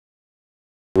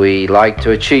We like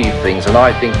to achieve things, and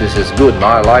I think this is good, and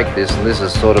I like this, and this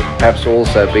has sort of perhaps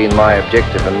also been my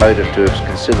objective and motive to a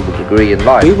considerable degree in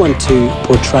life. We want to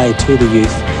portray to the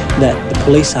youth that the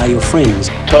police are your friends.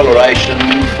 Toleration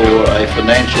for a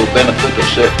financial benefit of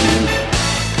certain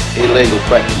illegal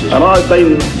practices. And I've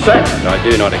been sacked. I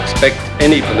do not expect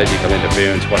any political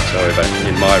interference whatsoever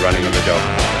in my running of the job.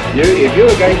 If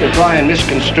you're going to try and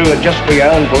misconstrue it just for your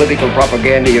own political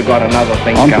propaganda, you've got another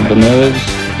thing coming. Entrepreneurs,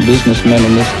 businessmen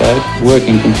in this state,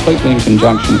 working completely in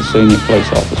conjunction with senior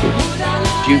police officers.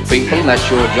 You people, that's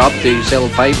your job to sell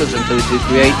papers and to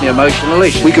create an emotional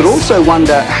issue. We could also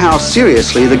wonder how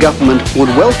seriously the government would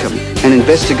welcome an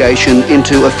investigation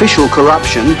into official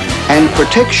corruption and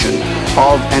protection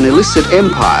of an illicit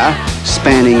empire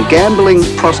spanning gambling,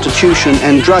 prostitution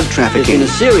and drug trafficking.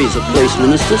 There's been a series of police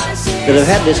ministers that have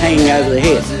had this hanging over their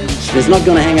head. It's not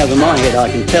going to hang over my head, I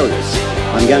can tell you.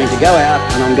 I'm going to go out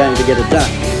and I'm going to get it done.